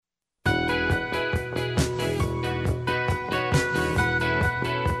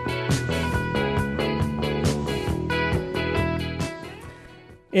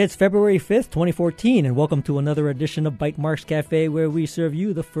It's February 5th, 2014, and welcome to another edition of Bytemarks Cafe, where we serve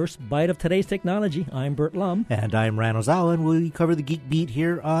you the first bite of today's technology. I'm Bert Lum. And I'm Ran Ozawa, and we cover the Geek Beat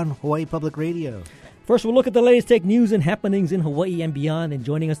here on Hawaii Public Radio. First, we'll look at the latest tech news and happenings in Hawaii and beyond. And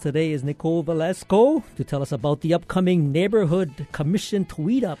joining us today is Nicole Velasco to tell us about the upcoming Neighborhood Commission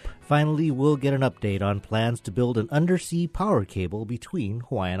tweet-up. Finally, we'll get an update on plans to build an undersea power cable between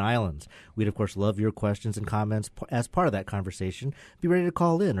Hawaiian Islands. We'd, of course, love your questions and comments as part of that conversation. Be ready to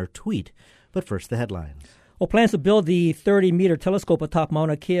call in or tweet. But first, the headlines. Well, plans to build the 30-meter telescope atop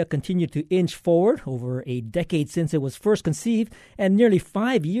Mauna Kea continue to inch forward over a decade since it was first conceived and nearly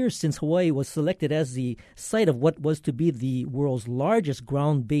 5 years since Hawaii was selected as the site of what was to be the world's largest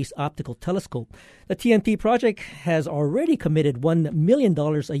ground-based optical telescope. The TMT project has already committed $1 million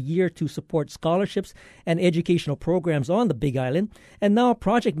a year to support scholarships and educational programs on the Big Island, and now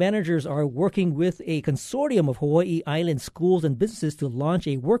project managers are working with a consortium of Hawaii Island schools and businesses to launch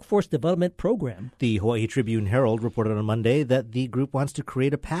a workforce development program. The Hawaii Tribune Herald reported on Monday that the group wants to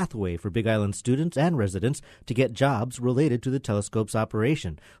create a pathway for Big Island students and residents to get jobs related to the telescope's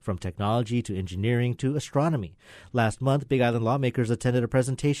operation, from technology to engineering to astronomy. Last month, Big Island lawmakers attended a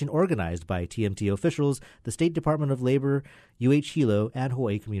presentation organized by TMT officials, the State Department of Labor, UH Hilo, and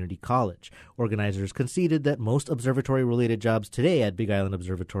Hawaii Community College. Organizers conceded that most observatory-related jobs today at Big Island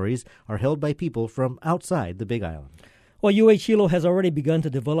observatories are held by people from outside the Big Island. Well, UH Hilo has already begun to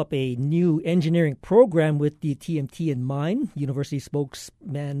develop a new engineering program with the TMT in mind. University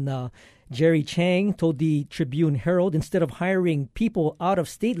spokesman Jerry Chang told the Tribune Herald, instead of hiring people out of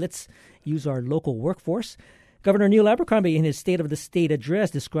state, let's use our local workforce. Governor Neil Abercrombie, in his State of the State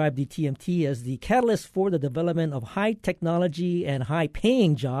address, described the TMT as the catalyst for the development of high technology and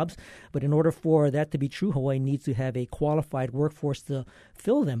high-paying jobs. But in order for that to be true, Hawaii needs to have a qualified workforce to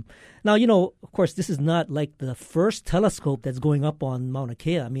fill them. Now, of course, this is not like the first telescope that's going up on Mauna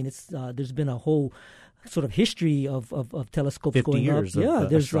Kea. I mean, it's there's been a whole sort of history of telescopes 50 going years up. of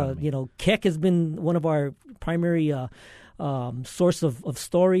There's astronomy. Keck has been one of our primary source of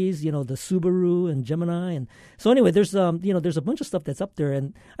stories, the Subaru and Gemini. And so anyway, there's a bunch of stuff that's up there.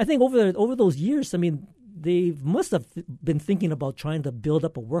 And I think over those years, I mean, they must have been thinking about trying to build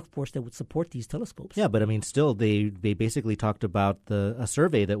up a workforce that would support these telescopes. Yeah, but I mean, still, they basically talked about a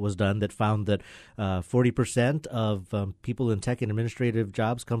survey that was done that found that 40% of people in tech and administrative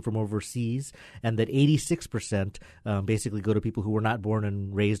jobs come from overseas, and that 86% basically go to people who were not born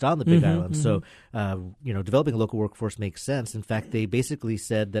and raised on the Big Island. So, developing a local workforce makes sense. In fact, they basically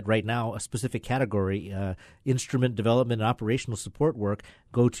said that right now, a specific category, instrument development and operational support work,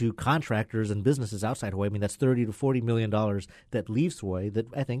 go to contractors and businesses outside Hawaii. I mean, that's $30 to $40 million that leaves Hawaii that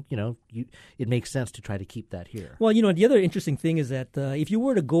I think, it makes sense to try to keep that here. Well, the other interesting thing is that if you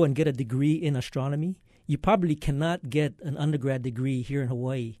were to go and get a degree in astronomy, you probably cannot get an undergrad degree here in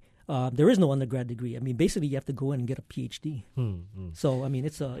Hawaii. There is no undergrad degree. I mean, basically, you have to go in and get a PhD. So, I mean,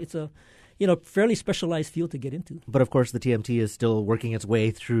 it's a fairly specialized field to get into. But, of course, the TMT is still working its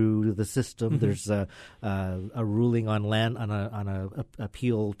way through the system. There's a ruling on an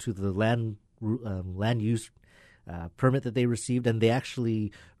appeal to the land use permit that they received, and they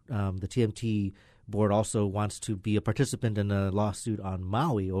actually, the TMT board also wants to be a participant in a lawsuit on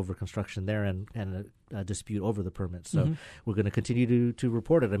Maui over construction there and a dispute over the permit. So we're going to continue to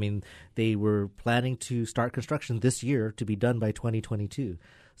report it. I mean, they were planning to start construction this year to be done by 2022.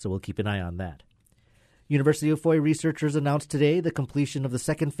 So we'll keep an eye on that. University of Hawaii researchers announced today the completion of the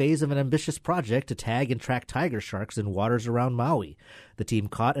second phase of an ambitious project to tag and track tiger sharks in waters around Maui. The team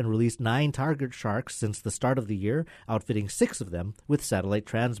caught and released 9 tiger sharks since the start of the year, outfitting 6 of them with satellite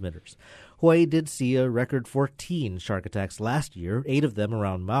transmitters. Hawaii did see a record 14 shark attacks last year, 8 of them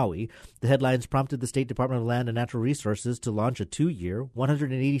around Maui. The headlines prompted the State Department of Land and Natural Resources to launch a 2-year,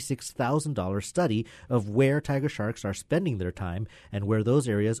 $186,000 study of where tiger sharks are spending their time and where those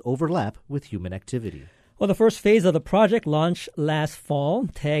areas overlap with human activity. Well, the first phase of the project launched last fall,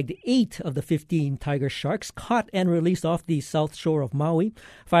 tagged 8 of the 15 tiger sharks caught and released off the south shore of Maui.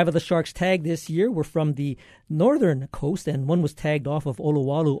 5 of the sharks tagged this year were from the northern coast, and 1 was tagged off of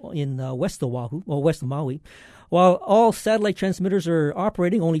Olowalu in west of Maui. While all satellite transmitters are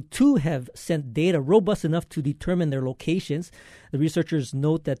operating, only 2 have sent data robust enough to determine their locations. The researchers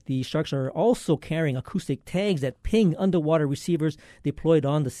note that the sharks are also carrying acoustic tags that ping underwater receivers deployed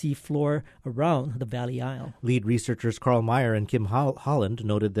on the sea floor around the Valley Island. Isle. Lead researchers Carl Meyer and Kim Holland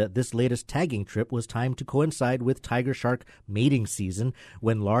noted that this latest tagging trip was timed to coincide with tiger shark mating season,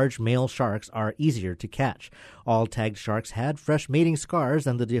 when large male sharks are easier to catch. All tagged sharks had fresh mating scars,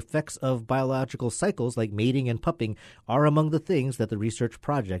 and the effects of biological cycles like mating and pupping are among the things that the research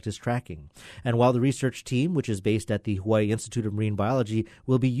project is tracking. And while the research team, which is based at the Hawaii Institute of Marine Biology,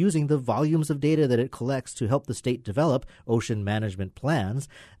 will be using the volumes of data that it collects to help the state develop ocean management plans,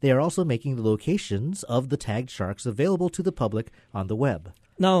 they are also making the locations of the tagged sharks available to the public on the web.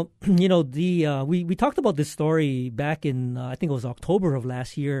 Now, we talked about this story back in, I think it was October of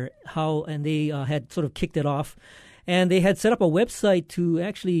last year, and they had sort of kicked it off, and they had set up a website to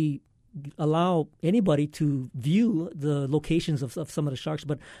actually allow anybody to view the locations of some of the sharks.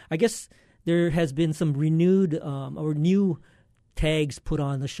 But I guess there has been some renewed or new tags put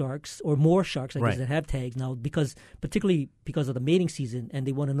on the sharks, or more sharks, I guess, that have tags now, particularly because of the mating season, and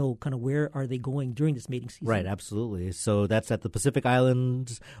they want to know kind of where are they going during this mating season. Right, absolutely. So that's at the Pacific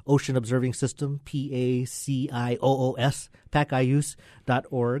Islands Ocean Observing System, PACIOOS,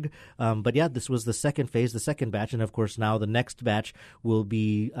 PACIOOS.org. But yeah, this was the second phase, the second batch, and of course now the next batch will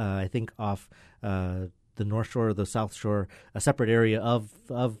be, I think, off the North Shore or the South Shore, a separate area of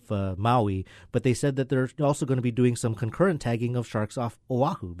Maui. But they said that they're also going to be doing some concurrent tagging of sharks off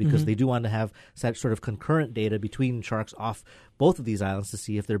Oahu, because they do want to have sort of concurrent data between sharks off both of these islands to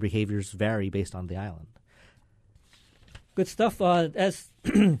see if their behaviors vary based on the island. Good stuff. As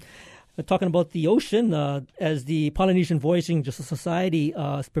talking about the ocean, as the Polynesian Voyaging Society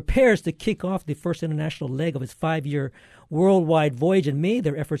prepares to kick off the first international leg of its 5-year worldwide voyage in May,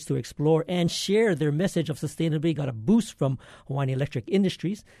 their efforts to explore and share their message of sustainability got a boost from Hawaiian Electric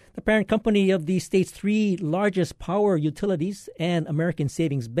Industries, the parent company of the state's 3 largest power utilities. And American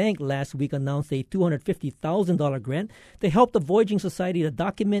Savings Bank last week announced a $250,000 grant to help the Voyaging Society to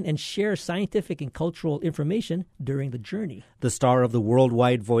document and share scientific and cultural information during the journey. The star of the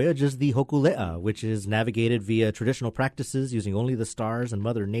worldwide voyage is the Hokulea, which is navigated via traditional practices using only the stars and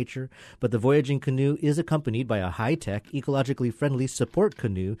Mother Nature. But the voyaging canoe is accompanied by a high-tech, ecologically friendly support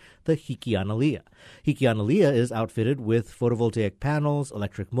canoe, the Hikianalia. Hikianalia is outfitted with photovoltaic panels,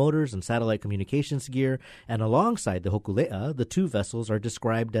 electric motors, and satellite communications gear, and alongside the Hokulea, the 2 vessels are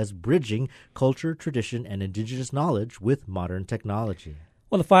described as bridging culture, tradition, and indigenous knowledge with modern technology.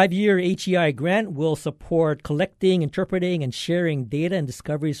 Well, the 5-year HEI grant will support collecting, interpreting, and sharing data and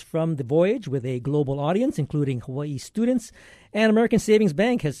discoveries from the voyage with a global audience, including Hawaii students. And American Savings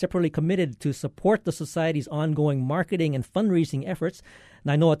Bank has separately committed to support the Society's ongoing marketing and fundraising efforts.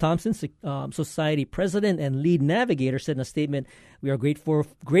 Nainoa Thompson, Society President and lead navigator, said in a statement, "We are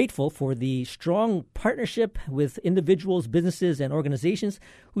grateful for the strong partnership with individuals, businesses, and organizations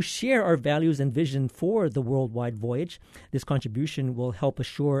who share our values and vision for the worldwide voyage. This contribution will help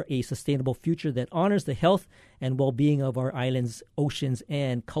assure a sustainable future that honors the health and well-being of our islands, oceans,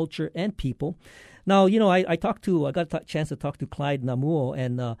 and culture and people." Now, I got a chance to talk to Clyde Namuo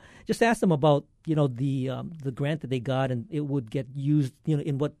and just asked him about, the grant that they got, and it would get used,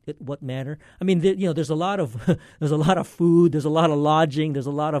 in what manner. I mean, there's a lot of food, there's a lot of lodging, there's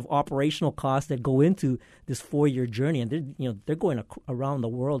a lot of operational costs that go into this 4-year journey, and they're going around the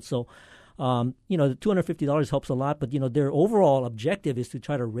world. So, the $250 helps a lot, but their overall objective is to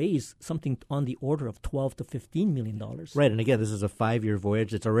try to raise something on the order of $12 to $15 million. Right, and again, this is a 5-year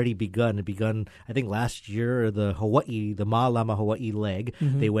voyage. It's already begun. It begun, I think, last year. The Ma'alama Hawaii leg.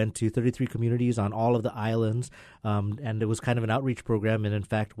 They went to 33 communities on all of the islands, and it was kind of an outreach program. And in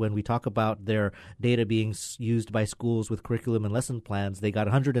fact, when we talk about their data being used by schools with curriculum and lesson plans, they got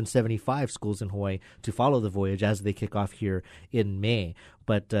 175 schools in Hawaii to follow the voyage as they kick off here in May.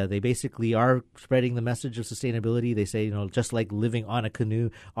 But they basically are spreading the message of sustainability. They say, just like living on a canoe,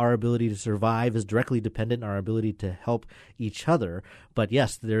 our ability to survive is directly dependent on our ability to help each other. But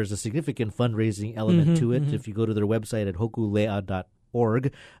yes, there's a significant fundraising element to it. If you go to their website at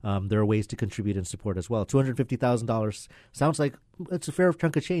hokulea.org, there are ways to contribute and support as well. $250,000 sounds like it's a fair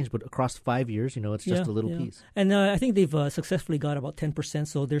chunk of change, but across 5 years, it's just a little piece. And I think they've successfully got about 10%,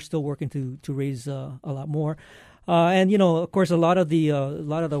 so they're still working to raise a lot more. And of course, a lot of the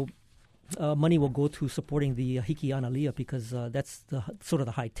money will go to supporting the Hikianalia, because that's sort of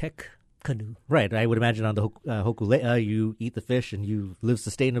the high tech canoe. Right. I would imagine on the Hokulea, you eat the fish and you live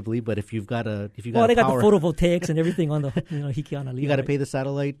sustainably. But if you've got they got the photovoltaics and everything on the Hikianalia. You got to pay the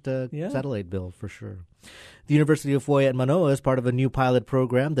satellite bill for sure. The University of Hawaii at Manoa is part of a new pilot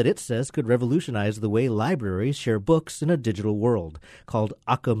program that it says could revolutionize the way libraries share books in a digital world. Called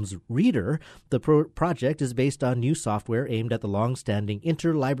Occam's Reader, the project is based on new software aimed at the long-standing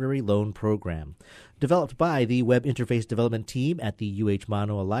interlibrary loan program. Developed by the web interface development team at the UH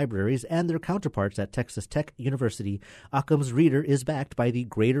Manoa Libraries and their counterparts at Texas Tech University, Occam's Reader is backed by the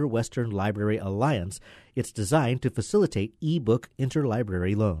Greater Western Library Alliance. It's designed to facilitate e-book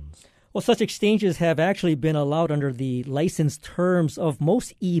interlibrary loans. Well, such exchanges have actually been allowed under the license terms of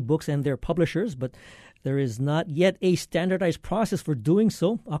most e-books and their publishers, but there is not yet a standardized process for doing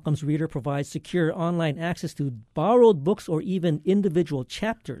so. Occam's Reader provides secure online access to borrowed books or even individual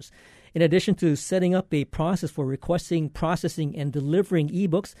chapters. In addition to setting up a process for requesting, processing, and delivering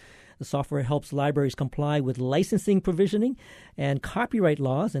e-books, the software helps libraries comply with licensing provisioning and copyright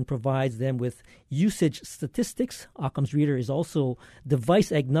laws and provides them with usage statistics. Occam's Reader is also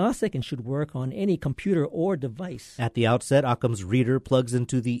device agnostic and should work on any computer or device. At the outset, Occam's Reader plugs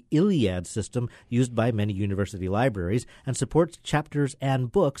into the ILLiad system used by many university libraries and supports chapters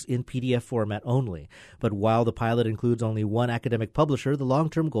and books in PDF format only. But while the pilot includes only one academic publisher, the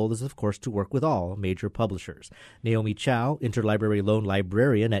long-term goal is, of course, to work with all major publishers. Naomi Chow, interlibrary loan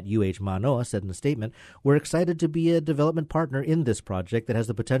librarian at UH Manoa, said in a statement, "We're excited to be a development partner in this project that has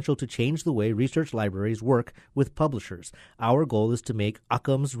the potential to change the way research libraries work with publishers. Our goal is to make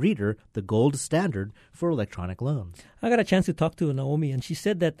Occam's Reader the gold standard for electronic loans." I got a chance to talk to Naomi, and she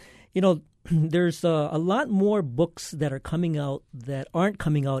said that, there's a lot more books that are coming out that aren't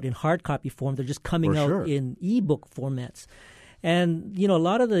coming out in hard copy form. They're just coming out in ebook formats. And, a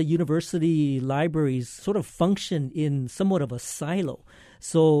lot of the university libraries sort of function in somewhat of a silo.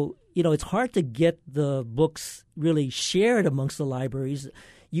 So, it's hard to get the books really shared amongst the libraries.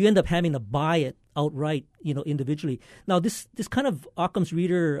 You end up having to buy it outright, individually. Now, this kind of Occam's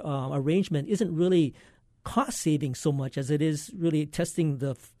Reader arrangement isn't really cost-saving so much as it is really testing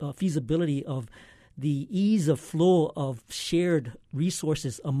the feasibility of the ease of flow of shared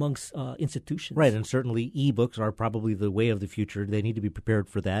resources amongst institutions. Right, and certainly e-books are probably the way of the future. They need to be prepared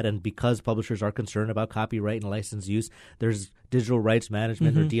for that, and because publishers are concerned about copyright and license use, there's digital rights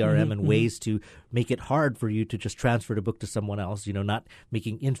management or DRM and ways to make it hard for you to just transfer the book to someone else, not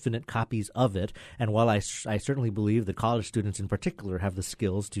making infinite copies of it. And while I certainly believe that college students in particular have the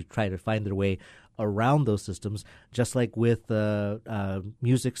skills to try to find their way around those systems, just like with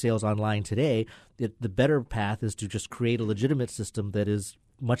music sales online today, the better path is to just create a legitimate system that is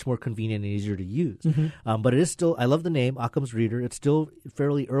much more convenient and easier to use. But it is still, I love the name, Occam's Reader. It's still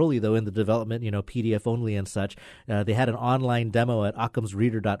fairly early, though, in the development, PDF only and such. They had an online demo at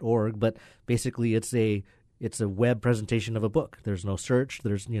occamsreader.org, but basically it's a web presentation of a book. There's no search.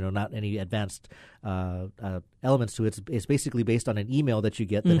 There's, not any advanced elements to it. It's basically based on an email that you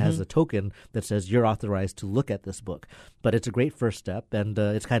get that has a token that says you're authorized to look at this book. But it's a great first step, and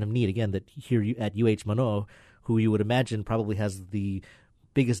it's kind of neat, again, that here at UH Manoa, who you would imagine probably has the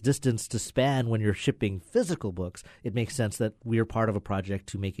biggest distance to span when you're shipping physical books, it makes sense that we're part of a project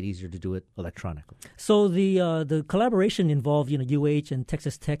to make it easier to do it electronically. So the collaboration involved, UH and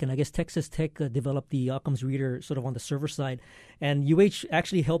Texas Tech, and I guess Texas Tech developed the Occam's Reader sort of on the server side, and UH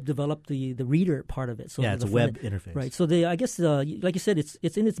actually helped develop the reader part of it. So it's a web interface, right? So I guess like you said,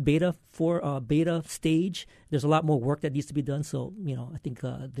 it's in its beta stage. There's a lot more work that needs to be done. So I think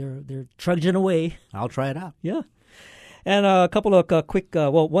they're trudging away. I'll try it out. Yeah. And a couple of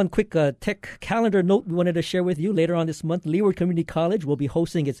one quick tech calendar note we wanted to share with you. Later on this month, Leeward Community College will be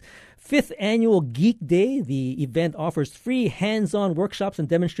hosting its 5th annual Geek Day. The event offers free hands-on workshops and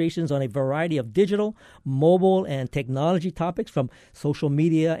demonstrations on a variety of digital, mobile, and technology topics, from social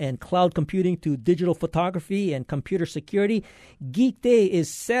media and cloud computing to digital photography and computer security. Geek Day is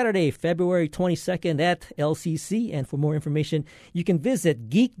Saturday, February 22nd at LCC. And for more information, you can visit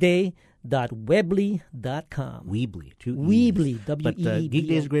geekday.weebly.com. Weebly, two Weebly, E's. But Geek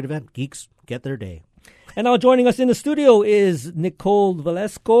Day is a great event. Geeks get their day. And now joining us in the studio is Nicole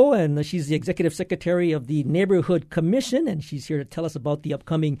Velasco, and she's the Executive Secretary of the Neighborhood Commission, and she's here to tell us about the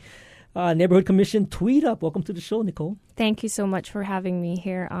upcoming Neighborhood Commission Tweet Up. Welcome to the show, Nicole. Thank you so much for having me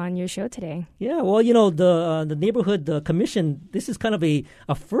here on your show today. Yeah, well, the Neighborhood Commission, this is kind of a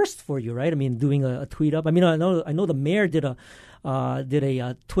first for you, right? I mean, doing a Tweet Up. I mean, I know the mayor did a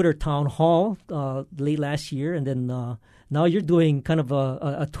Twitter town hall late last year, and then now you're doing kind of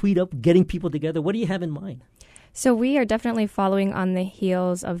a Tweet Up, getting people together. What do you have in mind? So we are definitely following on the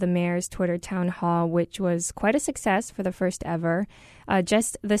heels of the mayor's Twitter town hall, which was quite a success for the first ever.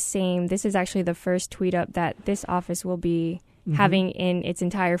 Just the same, this is actually the first Tweet Up that this office will be having in its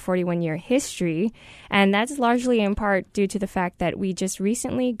entire 41-year history. And that's largely in part due to the fact that we just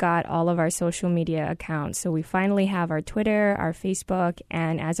recently got all of our social media accounts. So we finally have our Twitter, our Facebook,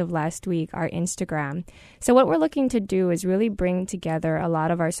 and as of last week, our Instagram. So what we're looking to do is really bring together a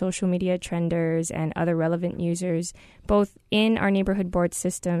lot of our social media trenders and other relevant users, both in our neighborhood board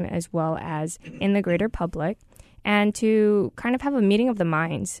system as well as in the greater public, and to kind of have a meeting of the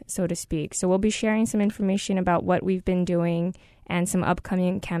minds, so to speak. So we'll be sharing some information about what we've been doing and some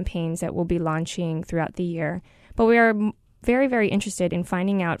upcoming campaigns that we'll be launching throughout the year. But we are very, very interested in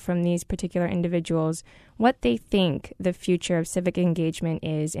finding out from these particular individuals what they think the future of civic engagement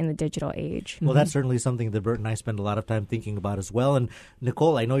is in the digital age. Well, that's certainly something that Bert and I spend a lot of time thinking about as well. And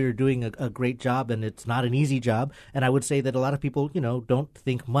Nicole, I know you're doing a great job, and it's not an easy job. And I would say that a lot of people, don't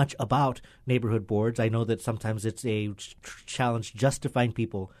think much about neighborhood boards. I know that sometimes it's a challenge just to find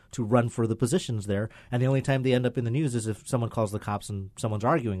people to run for the positions there. And the only time they end up in the news is if someone calls the cops and someone's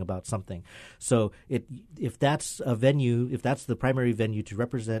arguing about something. So if that's a venue, if that's the primary venue to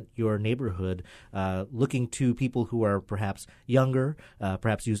represent your neighborhood, looking to people who are perhaps younger,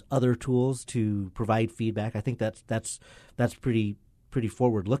 perhaps use other tools to provide feedback, I think that's pretty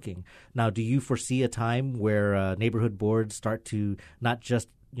forward-looking. Now, do you foresee a time where neighborhood boards start to not just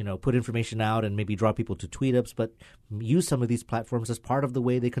put information out and maybe draw people to tweet-ups, but use some of these platforms as part of the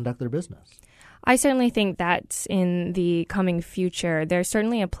way they conduct their business? I certainly think that's in the coming future. There's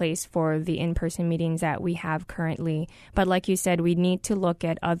certainly a place for the in-person meetings that we have currently. But like you said, we need to look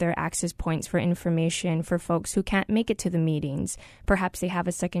at other access points for information for folks who can't make it to the meetings. Perhaps they have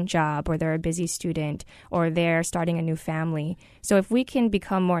a second job, or they're a busy student, or they're starting a new family. So if we can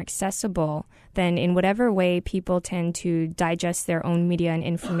become more accessible, then in whatever way people tend to digest their own media and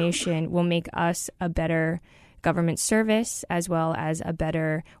information will make us a better government service as well as a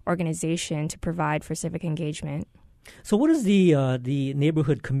better organization to provide for civic engagement. So what does the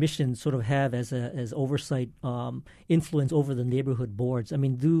neighborhood commission sort of have as oversight influence over the neighborhood boards? I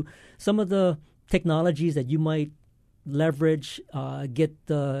mean, do some of the technologies that you might leverage get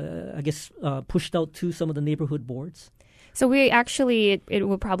pushed out to some of the neighborhood boards? So we actually, it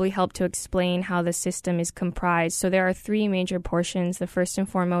will probably help to explain how the system is comprised. So there are three major portions. The first and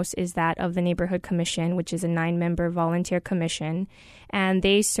foremost is that of the Neighborhood Commission, which is a 9-member volunteer commission. And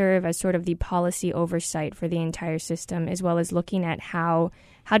they serve as sort of the policy oversight for the entire system, as well as looking at how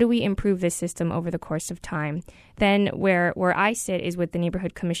do we improve this system over the course of time. Then where I sit is with the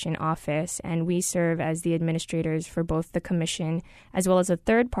Neighborhood Commission office, and we serve as the administrators for both the commission as well as a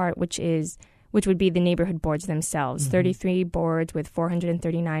third part, which would be the neighborhood boards themselves, 33 boards with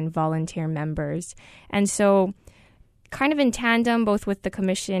 439 volunteer members. And so kind of in tandem, both with the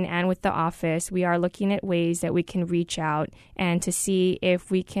commission and with the office, we are looking at ways that we can reach out and to see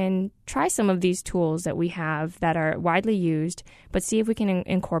if we can try some of these tools that we have that are widely used, but see if we can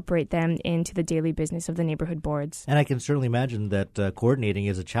incorporate them into the daily business of the neighborhood boards. And I can certainly imagine that coordinating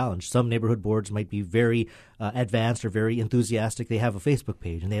is a challenge. Some neighborhood boards might be very advanced or very enthusiastic. They have a Facebook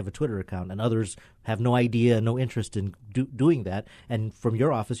page and they have a Twitter account, and others have no idea, no interest in doing that. And from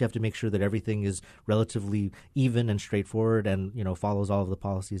your office, you have to make sure that everything is relatively even and straightforward and, follows all of the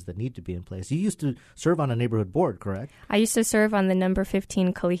policies that need to be in place. You used to serve on a neighborhood board, correct? I used to serve on the number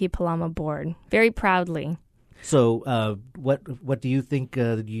 15 Kalihi Palama board, very proudly. So what do you think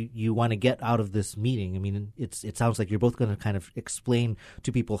you want to get out of this meeting? I mean, it sounds like you're both going to kind of explain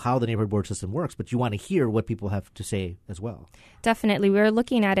to people how the neighborhood board system works, but you want to hear what people have to say as well. Definitely. We're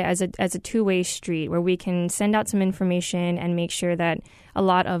looking at it as a two-way street where we can send out some information and make sure that a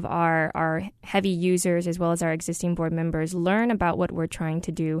lot of our heavy users as well as our existing board members learn about what we're trying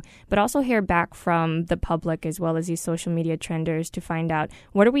to do, but also hear back from the public as well as these social media trenders to find out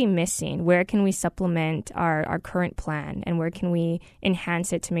what are we missing, where can we supplement our current plan, and where can we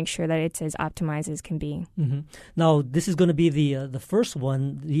enhance it to make sure that it's as optimized as can be. Mm-hmm. Now, this is going to be the first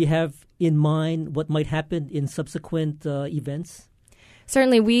one. Do you have in mind what might happen in subsequent events?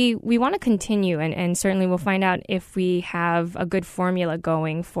 Certainly, we want to continue, and certainly we'll find out if we have a good formula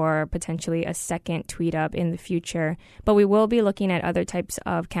going for potentially a second tweet up in the future. But we will be looking at other types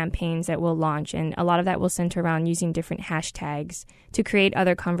of campaigns that we'll launch, and a lot of that will center around using different hashtags to create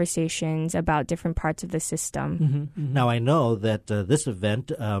other conversations about different parts of the system. Mm-hmm. Mm-hmm. Now, I know that this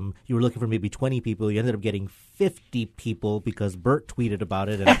event, you were looking for maybe 20 people. You ended up getting 50 people because Bert tweeted about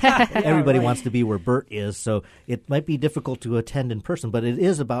it, and everybody wants to be where Bert is. So it might be difficult to attend in person, but it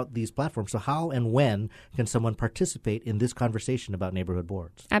is about these platforms. So how and when can someone participate in this conversation about neighborhood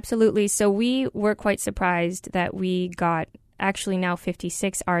boards? Absolutely. So we were quite surprised that we got actually now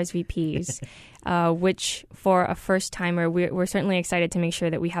 56 RSVPs, which for a first-timer, we're certainly excited to make sure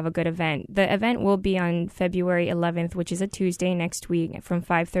that we have a good event. The event will be on February 11th, which is a Tuesday next week from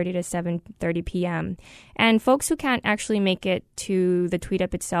 5:30 to 7:30 p.m. And folks who can't actually make it to the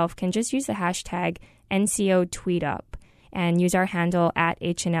tweet-up itself can just use the hashtag #NCOTweetup and use our handle at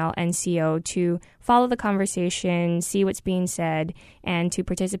HNLNCO to follow the conversation, see what's being said, and to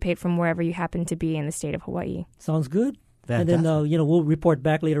participate from wherever you happen to be in the state of Hawaii. Sounds good. Fantastic. And then, we'll report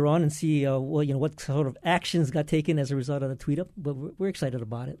back later on and see, what sort of actions got taken as a result of the tweet up. But we're excited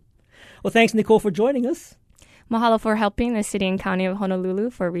about it. Well, thanks, Nicole, for joining us. Mahalo for helping the City and County of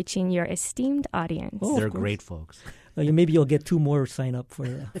Honolulu for reaching your esteemed audience. Oh, They're great folks. Maybe you'll get 2 more sign up for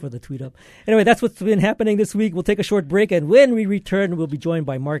the tweet up. Anyway, that's what's been happening this week. We'll take a short break, and when we return, we'll be joined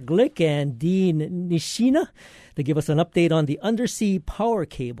by Mark Glick and Dean Nishina to give us an update on the undersea power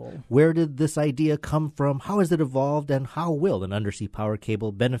cable. Where did this idea come from? How has it evolved? And how will an undersea power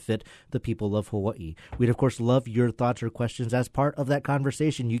cable benefit the people of Hawaii? We'd, of course, love your thoughts or questions as part of that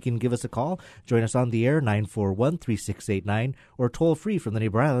conversation. You can give us a call. Join us on the air, 941-3689, or toll free from the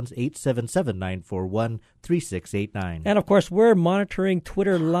Neighbor Islands, 877-941-3689. And, of course, we're monitoring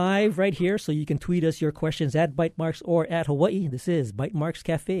Twitter live right here, so you can tweet us your questions at Bytemarks or at Hawaii. This is Bytemarks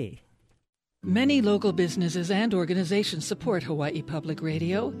Cafe. Many local businesses and organizations support Hawaii Public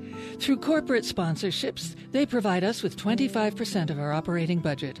Radio. Through corporate sponsorships, they provide us with 25% of our operating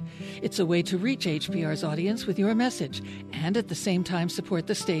budget. It's a way to reach HPR's audience with your message and at the same time support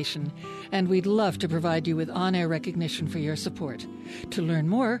the station. And we'd love to provide you with on-air recognition for your support. To learn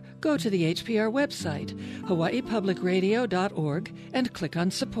more, go to the HPR website, hawaiipublicradio.org, and click on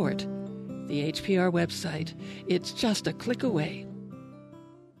Support. The HPR website. It's just a click away.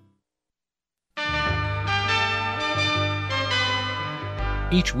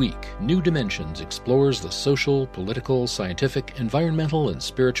 Each week, New Dimensions explores the social, political, scientific, environmental, and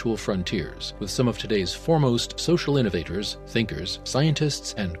spiritual frontiers with some of today's foremost social innovators, thinkers,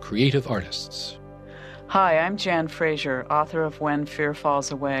 scientists, and creative artists. Hi, I'm Jan Fraser, author of When Fear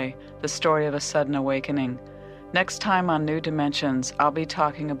Falls Away, the story of a sudden awakening. Next time on New Dimensions, I'll be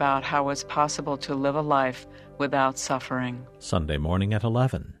talking about how it's possible to live a life without suffering. Sunday morning at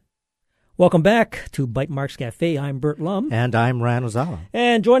 11. Welcome back to Bytemarks Cafe. I'm Bert Lum. And I'm Ryan Ozawa.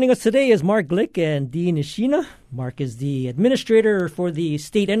 And joining us today is Mark Glick and Dean Nishina. Mark is the administrator for the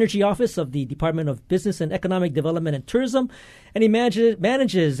State Energy Office of the Department of Business and Economic Development and Tourism, and he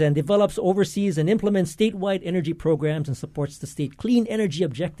manages and develops, oversees, and implements statewide energy programs and supports the state clean energy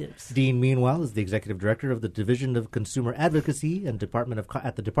objectives. Dean, meanwhile, is the executive director of the Division of Consumer Advocacy and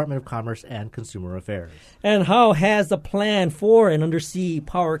at the Department of Commerce and Consumer Affairs. And how has the plan for an undersea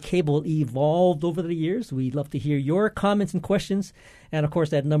power cable evolved over the years? We'd love to hear your comments and questions. And, of course,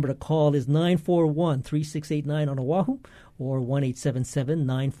 that number to call is 941-3689 on Oahu or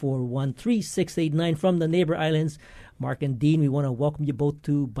 1-877-941-3689 from the neighbor islands. Mark and Dean, we want to welcome you both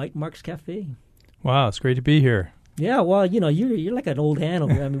to Bytemarks Cafe. Wow, it's great to be here. Yeah, well, you're like an old hand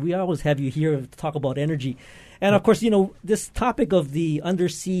over there. I mean, we always have you here to talk about energy. And, of course, this topic of the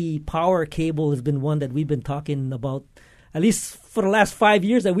undersea power cable has been one that we've been talking about at least for the last 5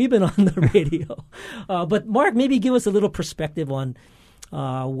 years that we've been on the radio. But, Mark, maybe give us a little perspective on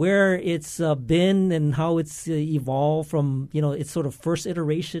where it's been and how it's evolved from, its sort of first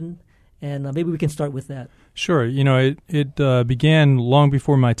iteration. And maybe we can start with that. Sure. It began long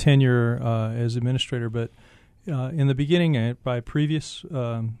before my tenure as administrator, but in the beginning, by previous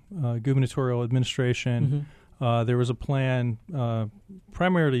gubernatorial administration, there was a plan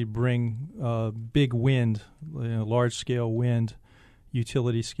primarily bring big wind, large-scale wind,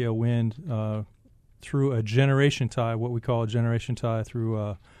 utility-scale wind, through a generation tie, what we call a generation tie,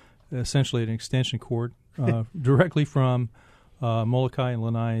 through essentially an extension cord directly from Molokai and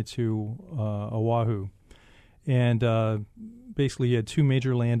Lanai to Oahu. And basically you had 2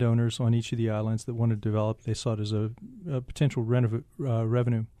 major landowners on each of the islands that wanted to develop. They saw it as a potential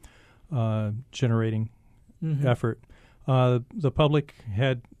revenue generating effort. The public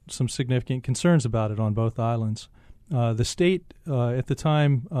had some significant concerns about it on both islands. The state at the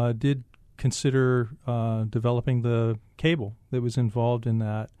time did consider developing the cable that was involved in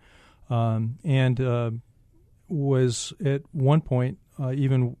that, and was at one point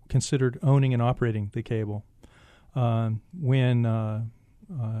even considered owning and operating the cable. When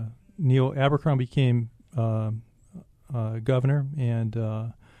Neil Abercrombie became governor and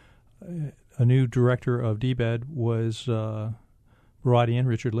a new director of DBED was brought in,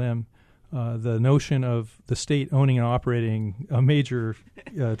 Richard Lim, the notion of the state owning and operating a major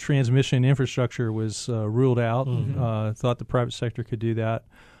transmission infrastructure was ruled out. Thought the private sector could do that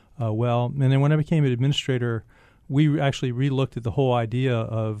well. And then when I became an administrator, we actually re-looked at the whole idea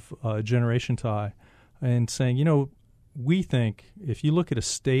of generation tie and saying, we think if you look at a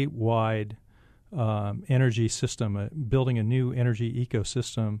statewide energy system, building a new energy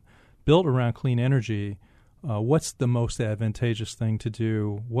ecosystem built around clean energy, what's the most advantageous thing to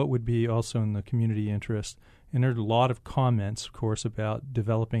do? What would be also in the community interest? And there are a lot of comments, of course, about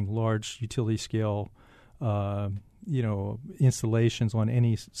developing large utility scale, installations on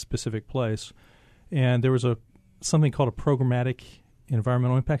any specific place. And there was something called a programmatic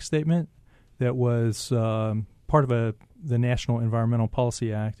environmental impact statement that was part of the National Environmental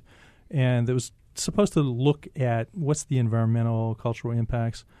Policy Act, and that was supposed to look at what's the environmental, cultural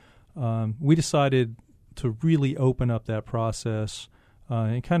impacts. We decided to really open up that process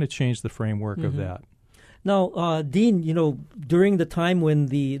and kind of change the framework of that. Now, Dean, during the time when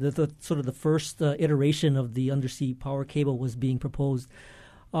the sort of the first iteration of the undersea power cable was being proposed,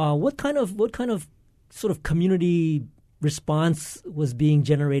 what kind of sort of community response was being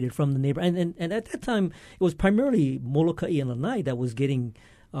generated from the neighbor? And at that time, it was primarily Molokai and Lanai that was getting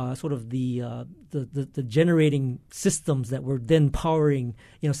sort of the generating systems that were then powering,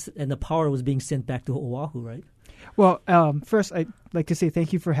 and the power was being sent back to Oahu, right? Well, first, I'd like to say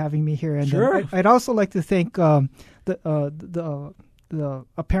thank you for having me here. And sure. I'd also like to thank the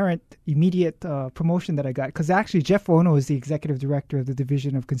apparent immediate promotion that I got, because actually Jeff Ono is the executive director of the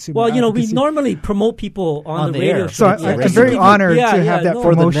Division of Consumer Advocacy. Advocacy. We normally promote people on the radio show. So I'm very honored to have that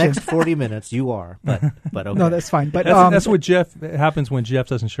promotion. For the next 40 minutes, you are, but okay. No, that's fine. But that's what happens when Jeff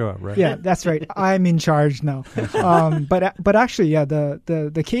doesn't show up, right? Yeah, that's right. I'm in charge now. But actually, yeah,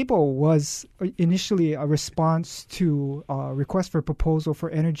 the cable was initially a response to a request for proposal for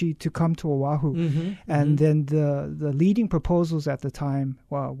energy to come to Oahu, and then the leading proposals at the time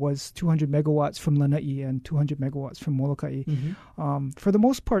was 200 megawatts from Lanai and 200 megawatts from Molokai. For the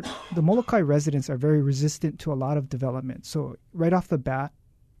most part, the Molokai residents are very resistant to a lot of development. So right off the bat,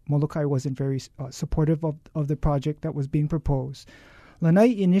 Molokai wasn't very supportive of the project that was being proposed.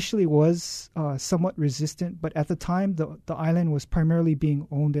 Lanai initially was somewhat resistant, but at the time, the island was primarily being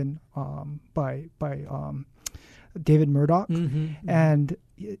owned by David Murdoch, and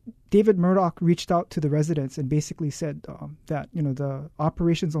David Murdoch reached out to the residents and basically said that the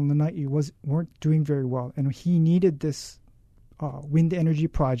operations on Lanai weren't doing very well, and he needed this wind energy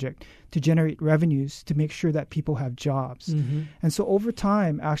project to generate revenues to make sure that people have jobs. And so over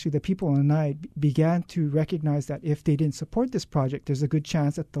time, actually, the people in Lanai began to recognize that if they didn't support this project, there's a good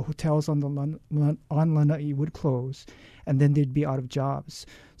chance that the hotels on Lanai would close, and then they'd be out of jobs.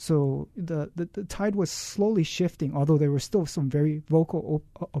 So the tide was slowly shifting, although there were still some very vocal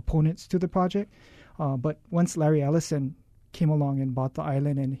opponents to the project. But once Larry Ellison came along and bought the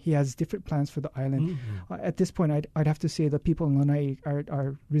island, and he has different plans for the island. At this point, I'd have to say the people in Lanai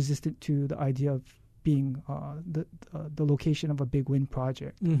are resistant to the idea of being the location of a big wind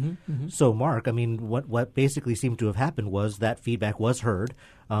project. So, Mark, I mean, what basically seemed to have happened was that feedback was heard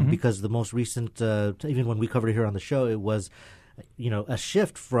because the most recent, even when we covered it here on the show, it was a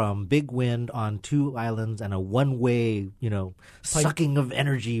shift from big wind on two islands and a one-way, sucking of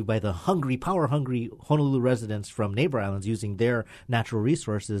energy by the power-hungry Honolulu residents from neighbor islands using their natural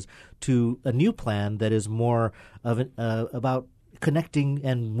resources to a new plan that is more of about connecting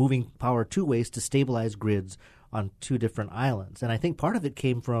and moving power two ways to stabilize grids on two different islands. And I think part of it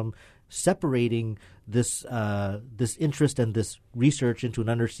came from separating this interest and this research into an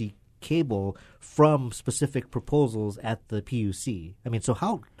undersea cable from specific proposals at the PUC. I mean, so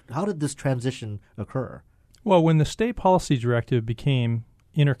how did this transition occur? Well, when the state policy directive became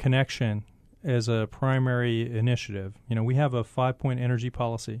interconnection as a primary initiative, we have a 5-point energy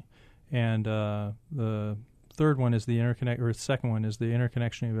policy, and the third one is the second one is the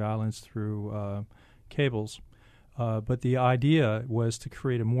interconnection of islands through cables. But the idea was to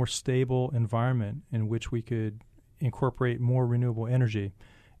create a more stable environment in which we could incorporate more renewable energy.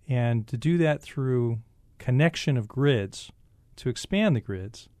 And to do that through connection of grids, to expand the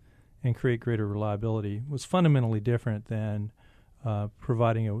grids and create greater reliability, was fundamentally different than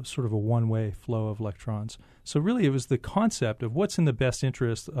providing a sort of a one-way flow of electrons. So really it was the concept of what's in the best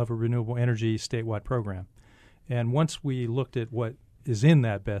interest of a renewable energy statewide program. And once we looked at what is in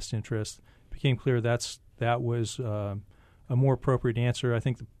that best interest, it became clear that was a more appropriate answer. I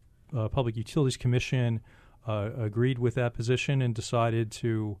think the Public Utilities Commission agreed with that position and decided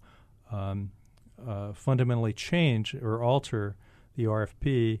to fundamentally change or alter the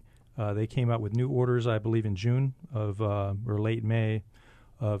RFP. They came out with new orders, I believe, in June or late May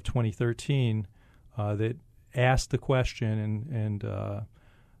of 2013 that asked the question, and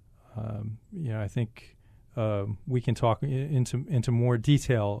I think we can talk into more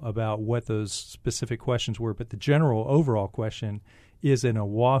detail about what those specific questions were. But the general overall question is an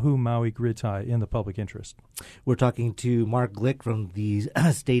Oahu-Maui grid tie in the public interest? We're talking to Mark Glick from the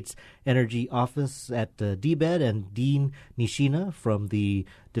state's energy office at DBED and Dean Nishina from the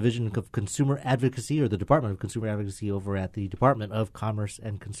Division of Consumer Advocacy, or the Department of Consumer Advocacy over at the Department of Commerce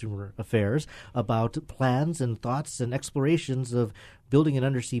and Consumer Affairs, about plans and thoughts and explorations of building an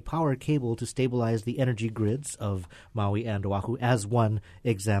undersea power cable to stabilize the energy grids of Maui and Oahu as one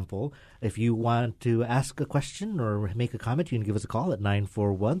example. If you want to ask a question or make a comment, you can give us a call at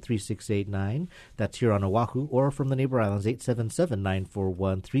 941-3689. That's here on Oahu, or from the neighbor islands,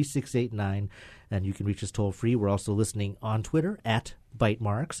 877-941-3689. And you can reach us toll free. We're also listening on Twitter at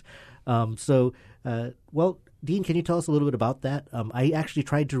Bytemarks. Dean, can you tell us a little bit about that? I actually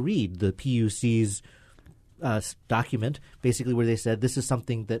tried to read the PUC's document, basically where they said this is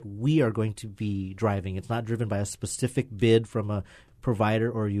something that we are going to be driving. It's not driven by a specific bid from a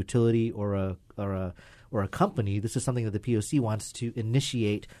provider or a utility or a company. This is something that the PUC wants to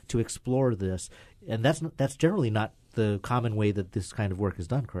initiate to explore this, and that's generally not the common way that this kind of work is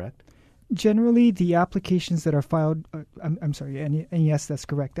done. Correct? Generally, the applications that are filed, I'm sorry, and yes, that's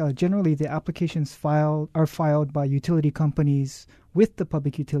correct. Generally, the applications are filed by utility companies with the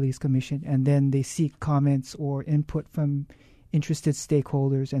Public Utilities Commission, and then they seek comments or input from interested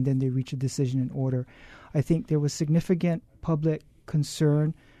stakeholders, and then they reach a decision in order. I think there was significant public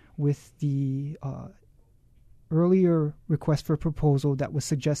concern with the earlier request for proposal that was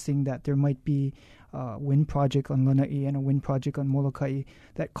suggesting that there might be a wind project on Lanai and a wind project on Molokai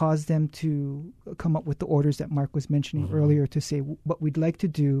that caused them to come up with the orders that Mark was mentioning earlier, to say what we'd like to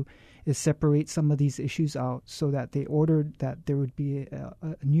do is separate some of these issues out, so that they ordered that there would be a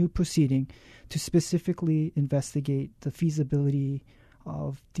new proceeding to specifically investigate the feasibility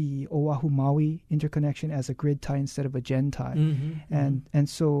of the Oahu-Maui interconnection as a grid tie instead of a gen tie. And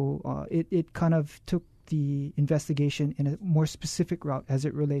so it kind of took the investigation in a more specific route as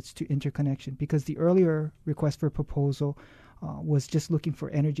it relates to interconnection, because the earlier request for proposal was just looking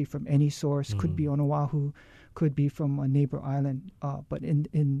for energy from any source, could be on Oahu, could be from a neighbor island. But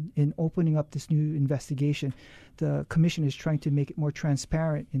in opening up this new investigation, the Commission is trying to make it more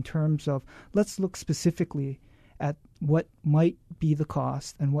transparent in terms of, let's look specifically at what might be the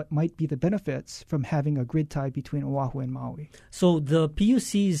cost and what might be the benefits from having a grid tie between Oahu and Maui. So the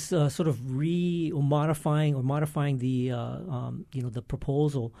PUC's sort of modifying the the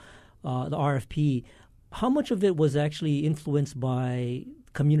proposal, the RFP. How much of it was actually influenced by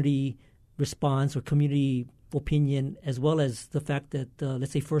community response or community opinion, as well as the fact that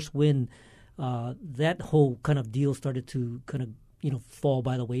let's say First Wind, that whole kind of deal started to kind of fall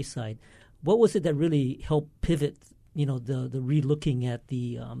by the wayside? What was it that really helped pivot, the re-looking at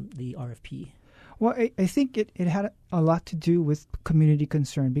the RFP? Well, I think it had a lot to do with community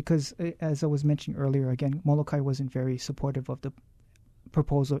concern, because, as I was mentioning earlier, again, Molokai wasn't very supportive of the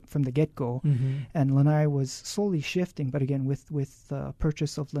proposal from the get-go, and Lanai was slowly shifting. But again, with the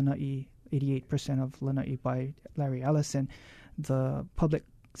purchase of Lanai, 88% of Lanai by Larry Ellison, the public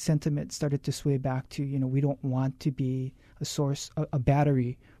sentiment started to sway back to, we don't want to be a source, a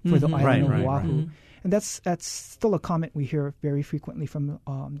battery for the island of Oahu. And that's still a comment we hear very frequently from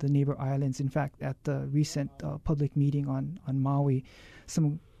the neighbor islands. In fact, at the recent public meeting on Maui,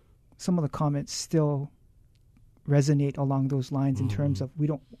 some of the comments still resonate along those lines in terms of,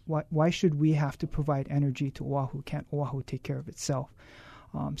 why should we have to provide energy to Oahu? Can't Oahu take care of itself?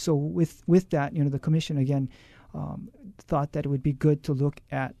 So with that, the Commission again thought that it would be good to look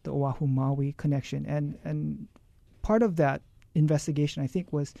at the Oahu-Maui connection, and part of that investigation, I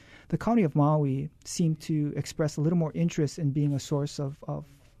think, was the County of Maui seemed to express a little more interest in being a source of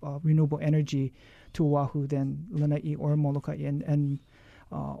renewable energy to Oahu than Lanai or Molokai, and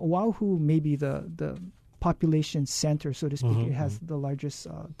Oahu may be the population center, so to speak. It has the largest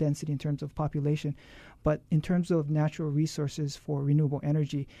density in terms of population, but in terms of natural resources for renewable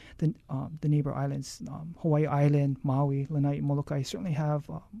energy, the neighbor islands, Hawaii Island, Maui, Lanai, Molokai, certainly have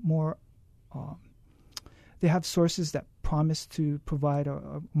more. They have sources that promise to provide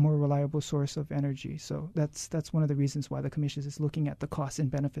a more reliable source of energy. So that's one of the reasons why the Commission is looking at the costs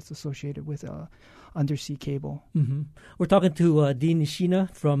and benefits associated with undersea cable. We're talking to Dean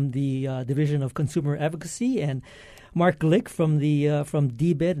Nishina from the Division of Consumer Advocacy, and Mark Glick from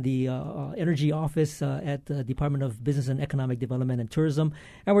DBED, the Energy Office at the Department of Business and Economic Development and Tourism.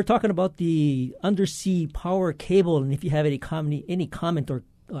 And we're talking about the undersea power cable, and if you have any comment or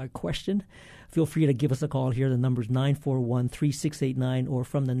question, feel free to give us a call here. The number's 941-3689 or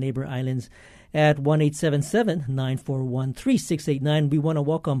from the neighbor islands at 1-877-941-3689. We want to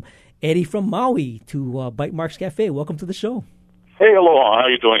welcome Eddie from Maui to Bite Marks Cafe. Welcome to the show. Hey, aloha. How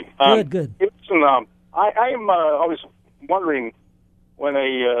you doing? Good. Listen, I'm always wondering when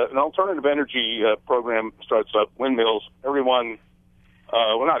an alternative energy program starts up, windmills, everyone,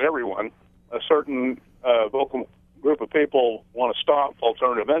 well, not everyone, a certain vocal group of people want to stop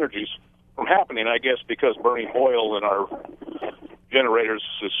alternative energies from happening, I guess, because burning oil in our generators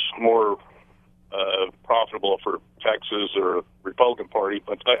is more profitable for Texas or the Republican Party.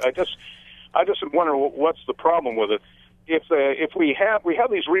 But I just wonder what's the problem with it. If we have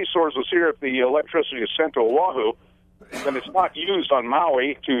these resources here, if the electricity is sent to Oahu, then it's not used on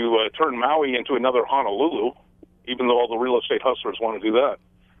Maui to turn Maui into another Honolulu, even though all the real estate hustlers want to do that.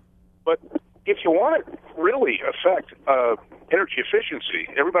 But if you want to really affect energy efficiency,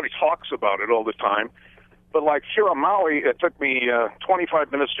 everybody talks about it all the time. But like here on Maui, it took me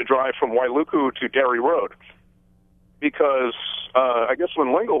 25 minutes to drive from Wailuku to Derry Road because I guess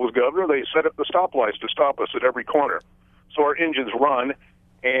when Lingle was governor, they set up the stoplights to stop us at every corner. So our engines run,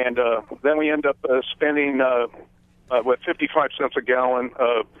 and then we end up spending 55 cents a gallon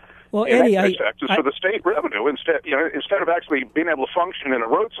well, Eddie, taxes for the state revenue instead of actually being able to function in a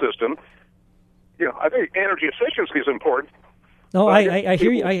road system. I think energy efficiency is important. No, I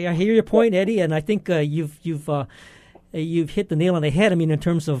hear you. I hear your point, Eddie, and I think you've hit the nail on the head. I mean, in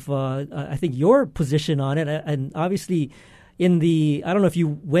terms of I think your position on it, and obviously I don't know if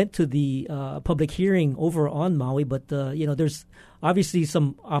you went to the public hearing over on Maui, but there's obviously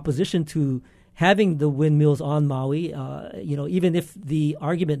some opposition to having the windmills on Maui. Even if the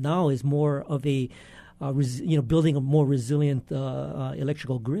argument now is more of a building a more resilient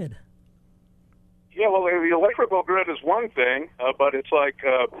electrical grid. Yeah, well, the electrical grid is one thing, but it's like,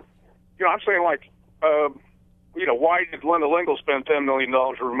 I'm saying why did Linda Lingle spend $10 million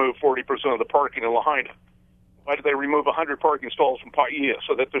to remove 40% of the parking in Lahaina? Why did they remove 100 parking stalls from Paia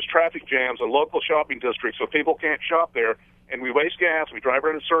so that there's traffic jams in local shopping districts so people can't shop there, and we waste gas, we drive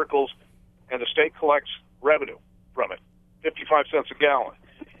around in circles, and the state collects revenue from it, 55 cents a gallon.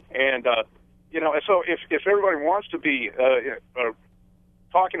 And, so if everybody wants to be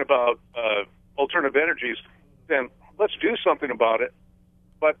talking about alternative energies, then let's do something about it.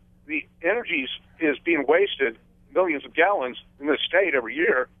 But the energy is being wasted, millions of gallons in this state every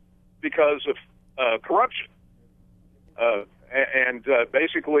year because of corruption. And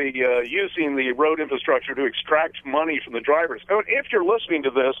basically using the road infrastructure to extract money from the drivers. If you're listening to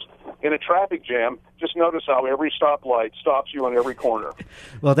this in a traffic jam, just notice how every stoplight stops you on every corner.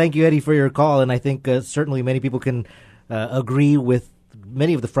 Well, thank you, Eddie, for your call. And I think certainly many people can agree with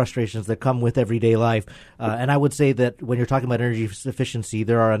many of the frustrations that come with everyday life. And I would say that when you're talking about energy efficiency,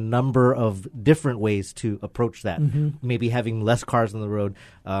 there are a number of different ways to approach that. Mm-hmm. Maybe having less cars on the road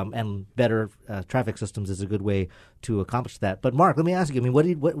and better traffic systems is a good way to accomplish that. But Mark, let me ask you, what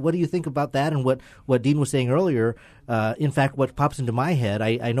do you think about that and what Dean was saying earlier? In fact, what pops into my head,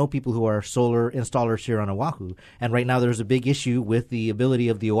 I know people who are solar installers here on Oahu, and right now there's a big issue with the ability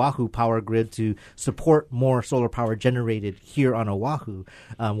of the Oahu power grid to support more solar power generated here on Oahu,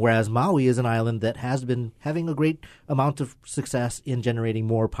 whereas Maui is an island that has been having a great amount of success in generating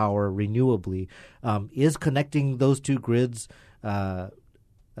more power renewably. Is connecting those two grids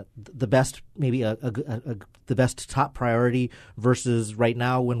the best, maybe the best top priority versus right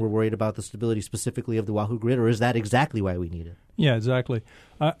now when we're worried about the stability specifically of the Oahu grid, or is that exactly why we need it? Yeah, exactly.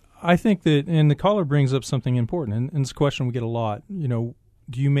 I think that, and the caller brings up something important, and it's a question we get a lot. Do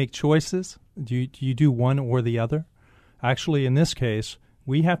you make choices? Do you do one or the other? Actually, in this case,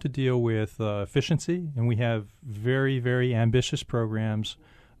 we have to deal with efficiency, and we have very, very ambitious programs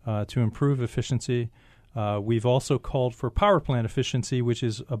to improve efficiency. We've also called for power plant efficiency, which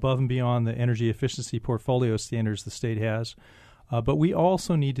is above and beyond the energy efficiency portfolio standards the state has. But we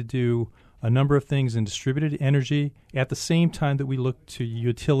also need to do a number of things in distributed energy at the same time that we look to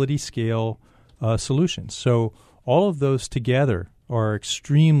utility scale solutions. So all of those together are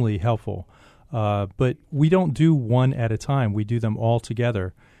extremely helpful. But we don't do one at a time. We do them all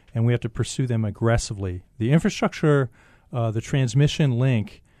together, and we have to pursue them aggressively. The infrastructure, the transmission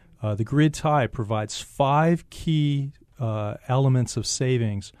link, the grid tie provides 5 key elements of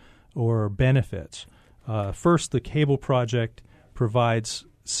savings or benefits. First, the cable project provides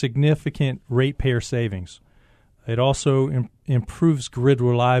significant ratepayer savings. It also improves grid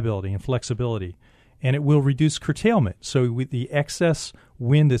reliability and flexibility, and it will reduce curtailment. So with the excess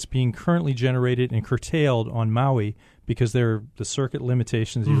wind that's being currently generated and curtailed on Maui, because they're the circuit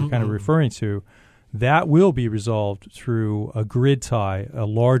limitations you're kind of referring to, That will be resolved through a grid tie, a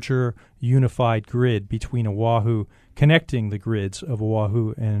larger unified grid between Oahu, connecting the grids of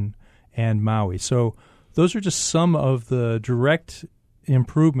Oahu and Maui. So those are just some of the direct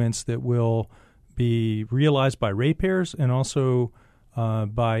improvements that will be realized by ratepayers and also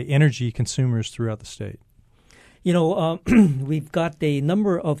by energy consumers throughout the state. You know, we've got a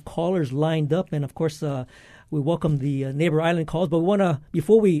number of callers lined up, and of course, we welcome the neighbor island calls. But we want to,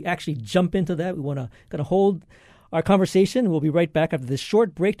 before we actually jump into that, we want to kind of hold our conversation. We'll be right back after this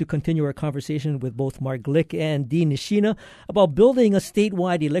short break to continue our conversation with both Mark Glick and Dean Nishina about building a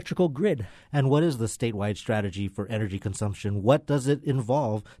statewide electrical grid. And what is the statewide strategy for energy consumption? What does it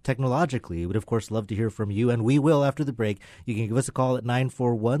involve technologically? We would, of course, love to hear from you, and we will after the break. You can give us a call at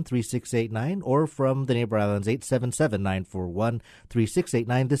 941-3689 or from the Neighbor Islands,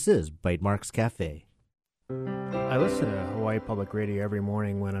 877-941-3689. This is Bytemarks Cafe. I listen to Hawaii Public Radio every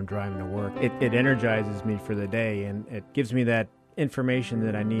morning when I'm driving to work. It energizes me for the day, and it gives me that information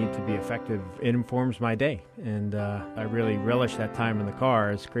that I need to be effective. It informs my day, and I really relish that time in the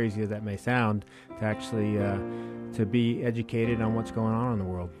car, as crazy as that may sound, to actually to be educated on what's going on in the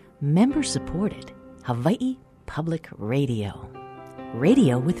world. Member supported Hawaii Public Radio.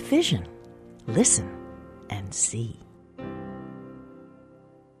 Radio with vision. Listen and see.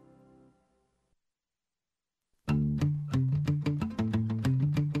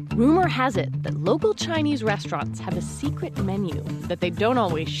 Rumor has it that local Chinese restaurants have a secret menu that they don't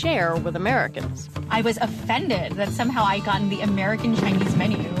always share with Americans. I was offended that somehow I gotten the American Chinese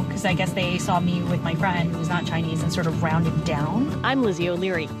menu because I guess they saw me with my friend who's not Chinese and sort of rounded down. I'm Lizzie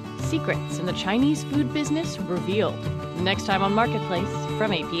O'Leary. Secrets in the Chinese food business revealed. Next time on Marketplace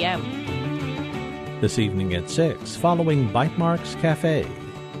from 8 p.m. This evening at 6, following Bytemarks Cafe.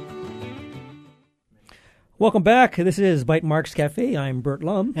 Welcome back. This is Bytemarks Cafe. I'm Bert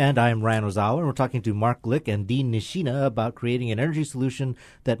Lum. And I'm Ryan Ozawa, and we're talking to Mark Glick and Dean Nishina about creating an energy solution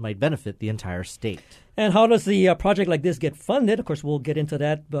that might benefit the entire state. And how does the project like this get funded? Of course, we'll get into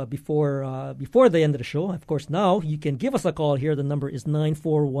that before the end of the show. Of course, now you can give us a call here. The number is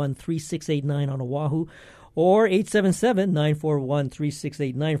 941-3689 on Oahu, or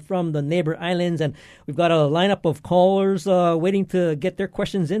 877-941-3689 from the neighbor islands. And we've got a lineup of callers waiting to get their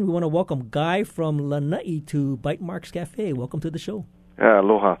questions in. We want to welcome Guy from Lanai to Bytemarks Cafe. Welcome to the show.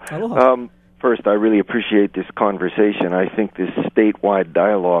 Aloha. Aloha. First, I really appreciate this conversation. I think this statewide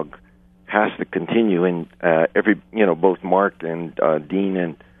dialogue has to continue, and both Mark and Dean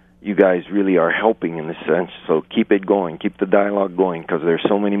and you guys really are helping in this sense. So keep it going, keep the dialogue going, because there's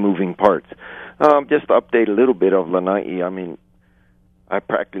so many moving parts. Just to update a little bit of Lanai, I mean, I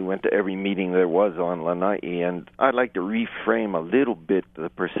practically went to every meeting there was on Lanai, and I'd like to reframe a little bit the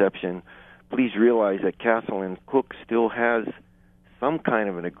perception. Please realize that Castle and Cook still has some kind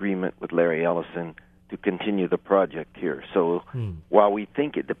of an agreement with Larry Ellison to continue the project here. So while we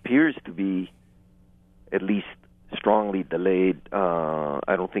think it appears to be at least strongly delayed,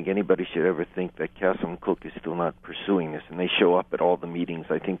 I don't think anybody should ever think that Castle and Cook is still not pursuing this, and they show up at all the meetings.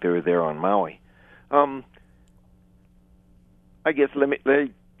 I think they were there on Maui. I guess let me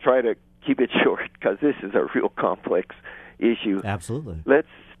try to keep it short, because this is a real complex issue. Absolutely. Let's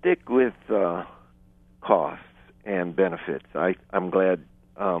stick with costs and benefits. I'm glad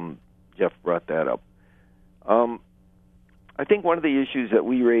Jeff brought that up. I think one of the issues that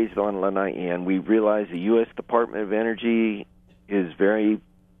we raised on Lanai, and we realized the U.S. Department of Energy is very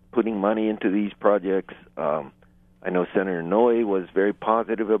putting money into these projects. I know Senator Noe was very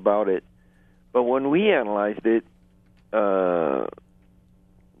positive about it. But when we analyzed it,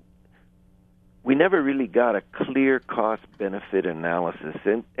 we never really got a clear cost-benefit analysis.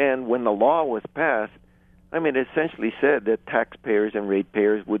 And when the law was passed, I mean, it essentially said that taxpayers and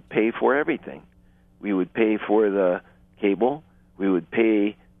ratepayers would pay for everything. We would pay for the cable. We would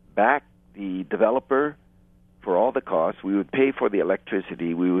pay back the developer for all the costs. We would pay for the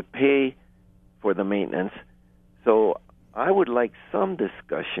electricity. We would pay for the maintenance. So I would like some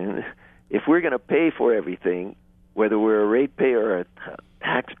discussion. If we're going to pay for everything, whether we're a ratepayer or a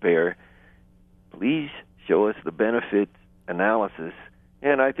taxpayer, please show us the benefit analysis.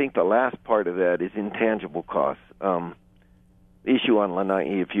 And I think the last part of that is intangible costs. The issue on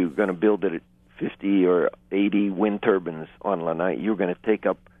Lanai, if you're going to build it at 50 or 80 wind turbines on Lanai, you're going to take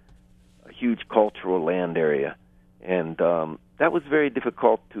up a huge cultural land area. And that was very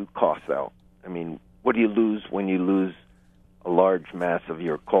difficult to cost out. I mean, what do you lose when you lose a large mass of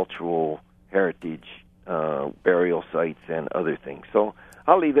your cultural heritage, burial sites, and other things? So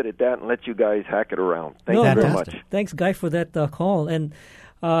I'll leave it at that and let you guys hack it around. Thank you very much. Thanks, Guy, for that call. And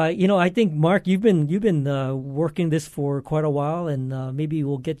I think, Mark, you've been working this for quite a while, and maybe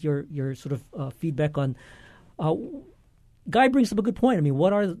we'll get your sort of feedback on. Guy brings up a good point. I mean,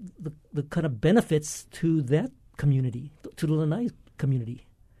 what are the kind of benefits to that community, to the Lanai community?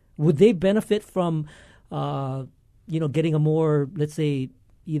 Would they benefit from, getting a more, let's say,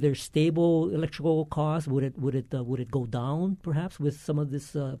 either stable electrical cost? Would it go down perhaps with some of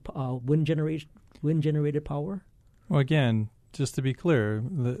this wind generated power? Well, again, just to be clear,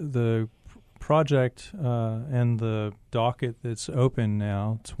 the project and the docket that's open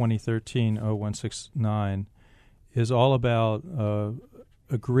now, 2013-0169, is all about a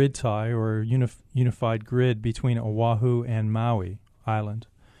grid tie or unified grid between Oahu and Maui Island.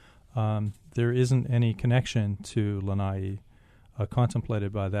 There isn't any connection to Lanai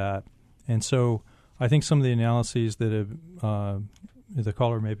contemplated by that. And so I think some of the analyses that the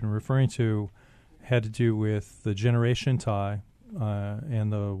caller may have been referring to had to do with the generation tie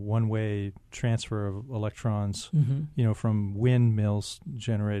and the one-way transfer of electrons, from windmills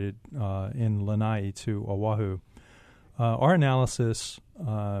generated in Lanai to Oahu. Our analysis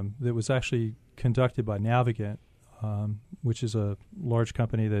that was actually conducted by Navigant, which is a large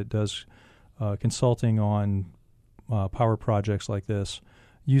company that does consulting on power projects like this,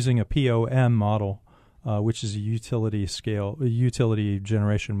 using a POM model, which is a utility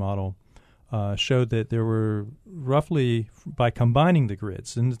generation model, showed that there were roughly, by combining the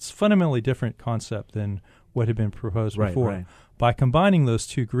grids, and it's a fundamentally different concept than what had been proposed before. Right. By combining those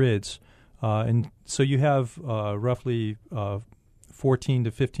two grids, and so you have roughly 1,400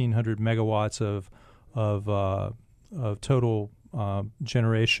 to 1,500 megawatts of total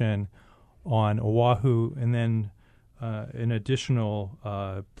generation on Oahu, and then an additional,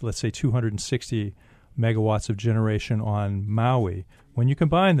 let's say, 260 megawatts of generation on Maui. When you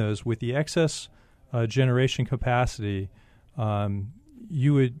combine those with the excess generation capacity,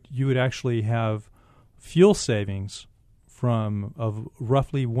 you would actually have fuel savings of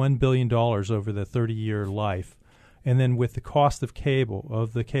roughly $1 billion over the 30-year life. And then with the cost of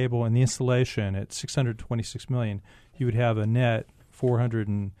the cable and the installation at $626 million, you would have a net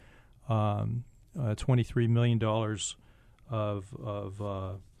 $423 million of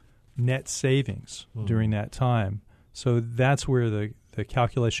net savings during that time. So that's where the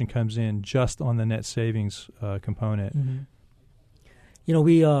calculation comes in, just on the net savings component. Mm-hmm.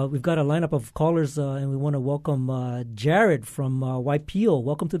 We've got a lineup of callers, and we want to welcome Jared from Waipio.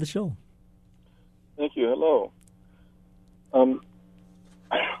 Welcome to the show. Thank you. Hello.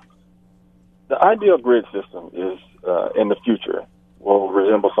 The ideal grid system is, in the future, will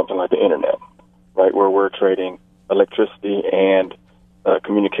resemble something like the internet, right, where we're trading electricity and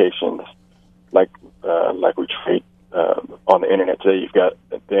communications, like we trade on the internet today. You've got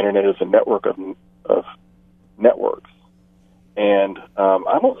the internet is a network of networks, and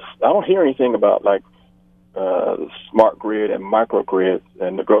I don't hear anything about like smart grid and microgrids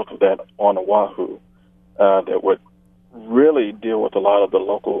and the growth of that on Oahu that would really deal with a lot of the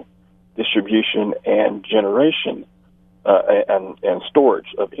local distribution and generation and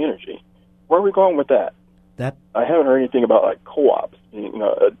storage of energy. Where are we going with that? I haven't heard anything about like co-ops,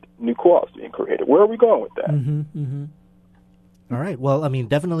 new co-ops being created. Where are we going with that? Mm-hmm, mm-hmm. All right. Well, I mean,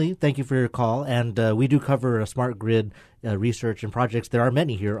 definitely thank you for your call. And we do cover smart grid research and projects. There are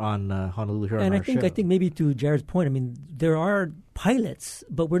many here on Honolulu here on our show. I think maybe to Jared's point, I mean, there are pilots,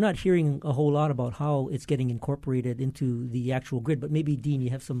 but we're not hearing a whole lot about how it's getting incorporated into the actual grid. But maybe, Dean, you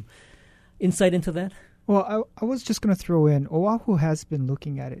have some insight into that? Well, I was just going to throw in, Oahu has been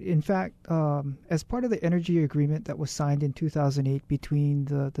looking at it. In fact, as part of the energy agreement that was signed in 2008 between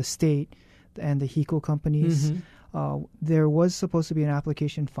the state and the HECO companies, there was supposed to be an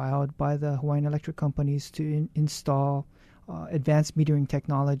application filed by the Hawaiian Electric companies to install advanced metering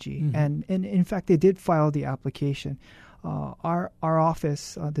technology. And in fact, they did file the application. Our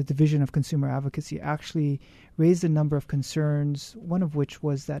office, the Division of Consumer Advocacy, actually raised a number of concerns, one of which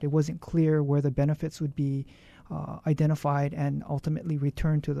was that it wasn't clear where the benefits would be identified and ultimately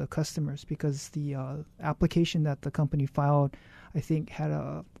returned to the customers, because the application that the company filed, I think, had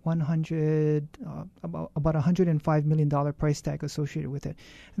a about $105 million price tag associated with it.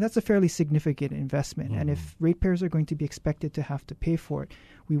 And that's a fairly significant investment. And if ratepayers are going to be expected to have to pay for it,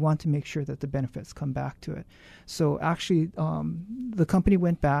 we want to make sure that the benefits come back to it. So actually, the company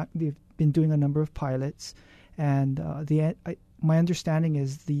went back. They've been doing a number of pilots. And my understanding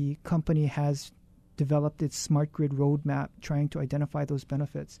is the company has developed its smart grid roadmap trying to identify those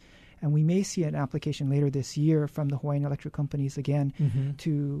benefits. And we may see an application later this year from the Hawaiian Electric companies again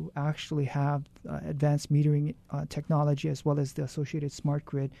to actually have advanced metering technology as well as the associated smart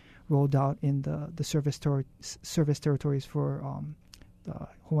grid rolled out in the service territories for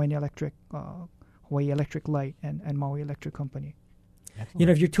Hawaii Electric Light, and Maui Electric Company. You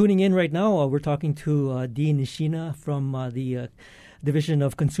know, if you're tuning in right now, we're talking to Dean Nishina from the Division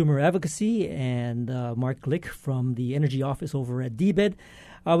of Consumer Advocacy and Mark Glick from the Energy Office over at DBED.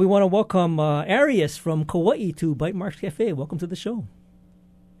 We want to welcome Arias from Kauai to Bytemarks Cafe. Welcome to the show.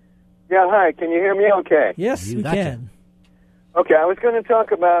 Yeah, hi. Can you hear me okay? Yes, we can. Okay, I was going to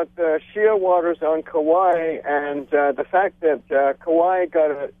talk about shear waters on Kauai and the fact that Kauai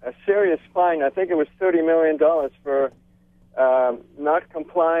got a serious fine. I think it was $30 million for not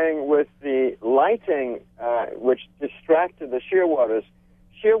complying with the lighting, which distracted the shear waters.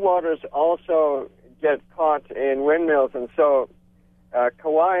 Shear waters also get caught in windmills, and so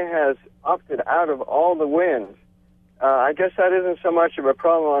Kauai has opted out of all the wind. I guess that isn't so much of a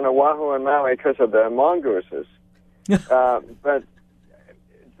problem on Oahu and Maui because of the mongooses. But the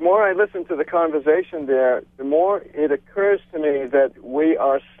more I listen to the conversation there, the more it occurs to me that we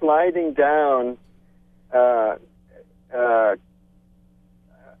are sliding down a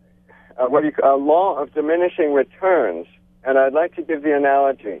law of diminishing returns. And I'd like to give the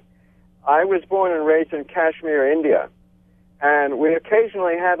analogy. I was born and raised in Kashmir, India, and we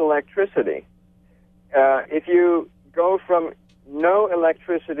occasionally had electricity. If you go from no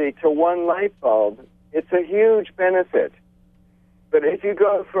electricity to one light bulb, it's a huge benefit. But if you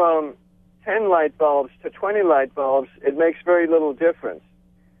go from 10 light bulbs to 20 light bulbs, it makes very little difference.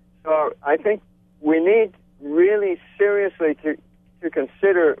 So I think we need really seriously to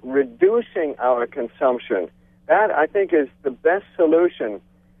consider reducing our consumption. That, I think, is the best solution.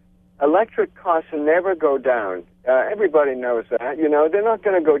 Electric costs never go down. Everybody knows that. You know, they're not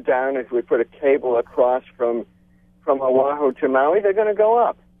going to go down if we put a cable across from Oahu to Maui. They're going to go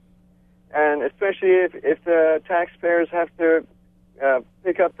up. And especially if the taxpayers have to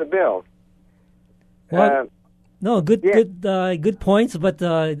pick up the bill. Well, good points. But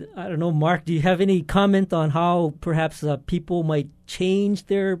I don't know, Mark, do you have any comment on how perhaps people might change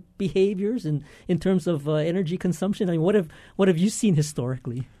their behaviors in terms of energy consumption? I mean, what have you seen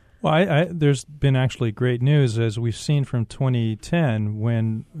historically? Well, there's been actually great news, as we've seen from 2010,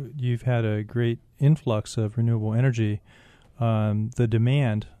 when you've had a great influx of renewable energy. The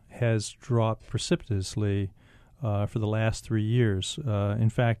demand has dropped precipitously for the last 3 years. In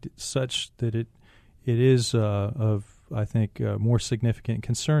fact, such that it is of, I think, more significant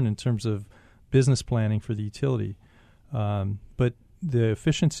concern in terms of business planning for the utility. But the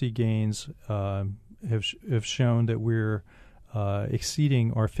efficiency gains have shown that we're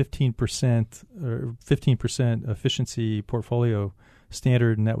exceeding our 15% efficiency portfolio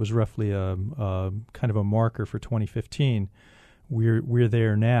standard, and that was roughly kind of a marker for 2015. We're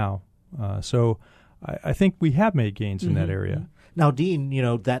there now, so I think we have made gains in that area. Now, Dean, you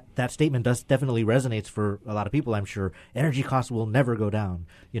know, that statement definitely resonates for a lot of people, I'm sure. Energy costs will never go down.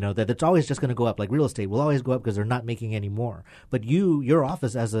 You know, that it's always just going to go up. Like real estate will always go up because they're not making any more. But your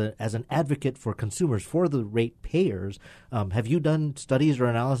office as an advocate for consumers, for the rate payers, have you done studies or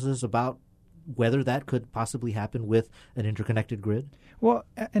analysis about whether that could possibly happen with an interconnected grid? Well,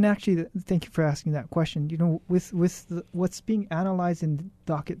 and actually, thank you for asking that question. You know, with what's being analyzed in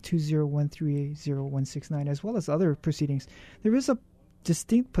docket 2013A0169, as well as other proceedings, there is a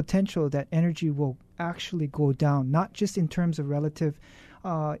distinct potential that energy will actually go down, not just in terms of relative.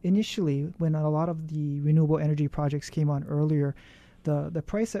 Initially, when a lot of the renewable energy projects came on earlier, the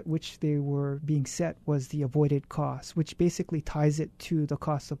price at which they were being set was the avoided cost, which basically ties it to the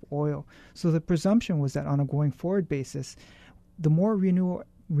cost of oil. So the presumption was that on a going forward basis, the more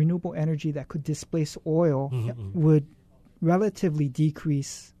renewable energy that could displace oil would relatively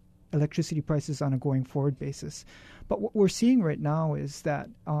decrease electricity prices on a going forward basis. But what we're seeing right now is that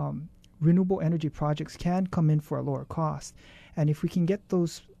renewable energy projects can come in for a lower cost. And if we can get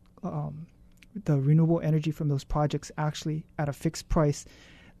those the renewable energy from those projects actually at a fixed price,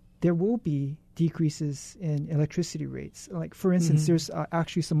 there will be decreases in electricity rates. Like, for instance, there's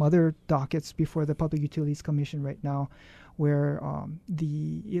actually some other dockets before the Public Utilities Commission right now where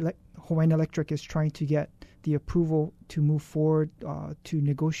Hawaiian Electric is trying to get the approval to move forward to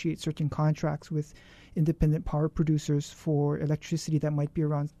negotiate certain contracts with independent power producers for electricity that might be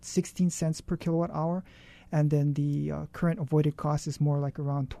around 16 cents per kilowatt hour. And then the current avoided cost is more like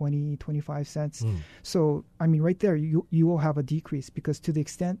around 20, 25 cents. So, I mean, right there, you will have a decrease, because to the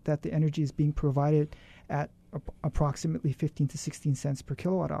extent that the energy is being provided at approximately 15 to 16 cents per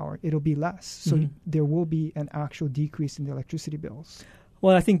kilowatt hour, it'll be less. So there will be an actual decrease in the electricity bills.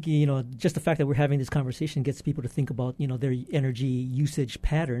 Well, I think, just the fact that we're having this conversation gets people to think about, their energy usage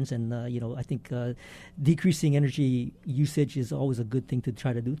patterns. And, I think decreasing energy usage is always a good thing to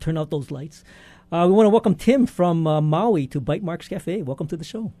try to do. Turn out those lights. We want to welcome Tim from Maui to Bytemarks Cafe. Welcome to the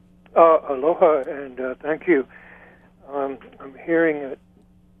show. Aloha, and thank you. I'm hearing that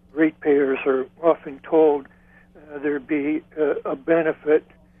ratepayers are often told there'd be a benefit,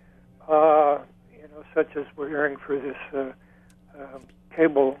 such as we're hearing for this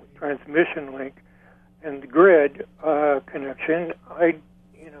cable transmission link and the grid connection. I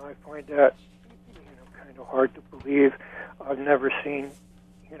find that kind of hard to believe. I've never seen.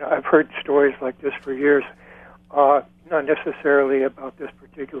 I've heard stories like this for years. Not necessarily about this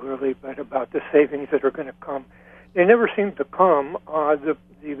particularly, but about the savings that are going to come. They never seem to come. The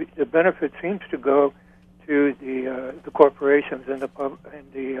benefit seems to go to the corporations and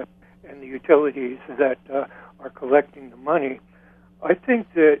the utilities that are collecting the money. I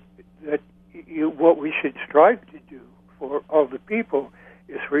think that what we should strive to do for all the people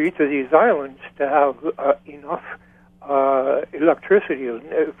is for each of these islands to have enough electricity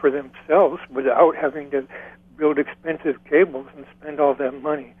for themselves without having to build expensive cables and spend all that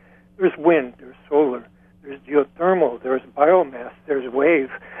money. There's wind, there's solar, there's geothermal, there's biomass, there's wave.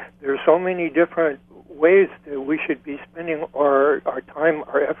 There's so many different ways that we should be spending our time,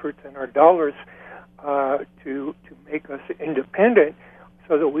 our efforts, and our dollars to make us independent,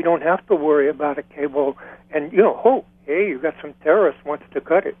 so that we don't have to worry about a cable and hey, you got some terrorist wants to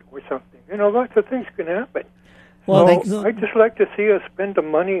cut it or something. Lots of things can happen. Well, I'd just like to see us spend the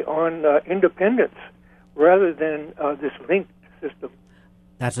money on independence rather than this linked system.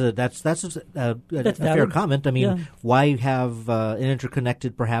 That's a fair comment. I mean, why have an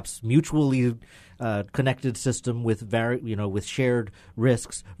interconnected, perhaps mutually connected system with with shared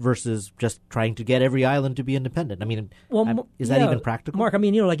risks versus just trying to get every island to be independent? I mean, is that even practical? Mark, I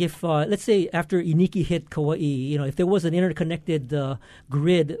mean, like if let's say after Iniki hit Kauai, if there was an interconnected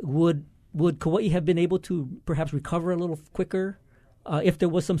grid, would Kauai have been able to perhaps recover a little quicker if there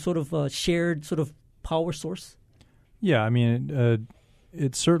was some sort of shared sort of power source? Yeah, I mean,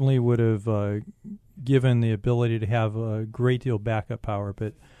 it certainly would have given the ability to have a great deal of backup power.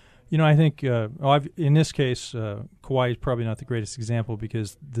 But, I think in this case, Kauai is probably not the greatest example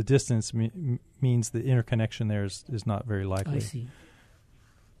because the distance means the interconnection there is not very likely. I see.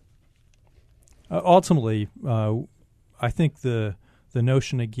 Ultimately, I think the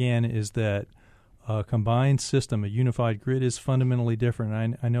notion, again, is that a combined system, a unified grid, is fundamentally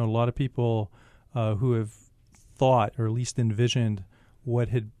different. I know a lot of people who have thought or at least envisioned what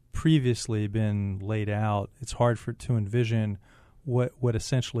had previously been laid out. It's hard to envision what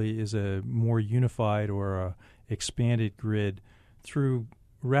essentially is a more unified or a expanded grid through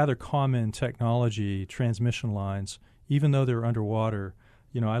rather common technology, transmission lines, even though they're underwater.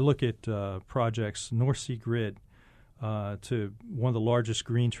 I look at projects, North Sea Grid, to one of the largest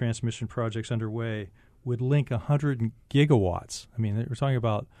green transmission projects underway, would link 100 gigawatts. I mean, we're talking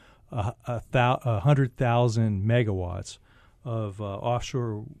about 100,000 megawatts of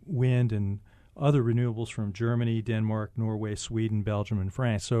offshore wind and other renewables from Germany, Denmark, Norway, Sweden, Belgium, and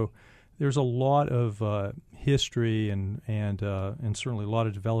France. So there's a lot of history and certainly a lot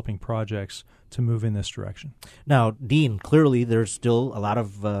of developing projects to move in this direction. Now, Dean, clearly there's still a lot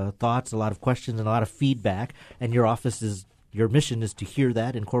of thoughts, a lot of questions, and a lot of feedback, and your mission is to hear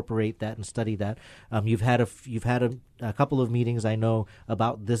that, incorporate that, and study that. You've had a couple of meetings, I know,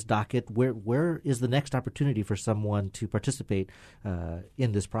 about this docket. Where is the next opportunity for someone to participate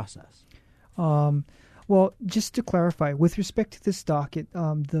in this process? Well, just to clarify, with respect to this docket,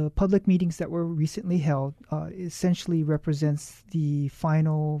 the public meetings that were recently held essentially represents the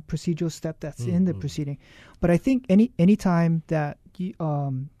final procedural step that's in the proceeding. But I think any time that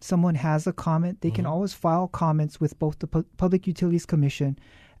someone has a comment, they can always file comments with both the Public Utilities Commission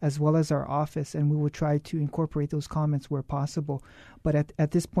as well as our office, and we will try to incorporate those comments where possible. But at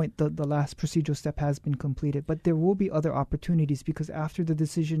this point, the last procedural step has been completed. But there will be other opportunities because after the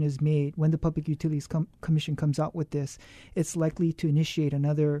decision is made, when the Public Utilities Commission comes out with this, it's likely to initiate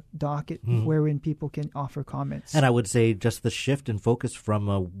another docket wherein people can offer comments. And I would say just the shift in focus from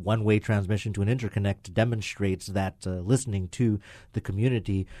a one-way transmission to an interconnect demonstrates that listening to the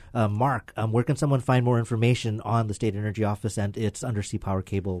community. Mark, where can someone find more information on the State Energy Office and its undersea power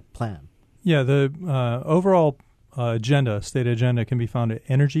cable plan? Yeah, the overall state agenda can be found at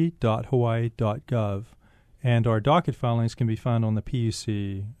energy.hawaii.gov, and our docket filings can be found on the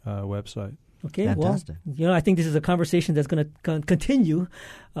PUC website. Okay, Fantastic. well, I think this is a conversation that's going to continue,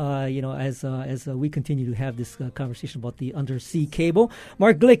 as we continue to have this conversation about the undersea cable.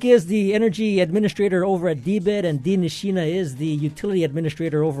 Mark Glick is the energy administrator over at DBED, and Dean Nishina is the utility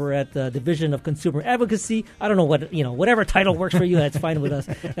administrator over at the Division of Consumer Advocacy. I don't know whatever title works for you, that's fine with us.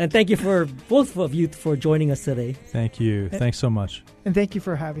 And thank you for both of you for joining us today. Thank you. Thanks so much. And thank you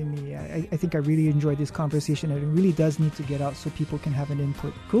for having me. I think I really enjoyed this conversation, and it really does need to get out so people can have an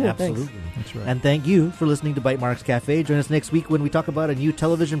input. Cool, absolutely. Thanks. That's right. And thank you for listening to Bytemarks Cafe. Join us next week when we talk about a new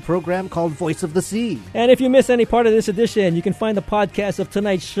television program called Voice of the Sea. And if you miss any part of this edition, you can find the podcast of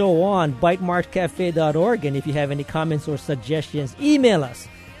tonight's show on bytemarkscafe.org. And if you have any comments or suggestions, email us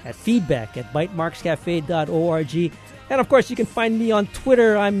at feedback@bytemarkscafe.org. And of course, you can find me on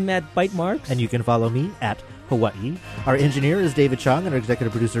Twitter. I'm at Bytemarks. And you can follow me at Hawaii. Our engineer is David Chong, and our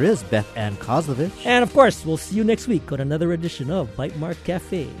executive producer is Beth Ann Kozlovich. And of course, we'll see you next week on another edition of Bytemark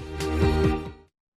Cafe.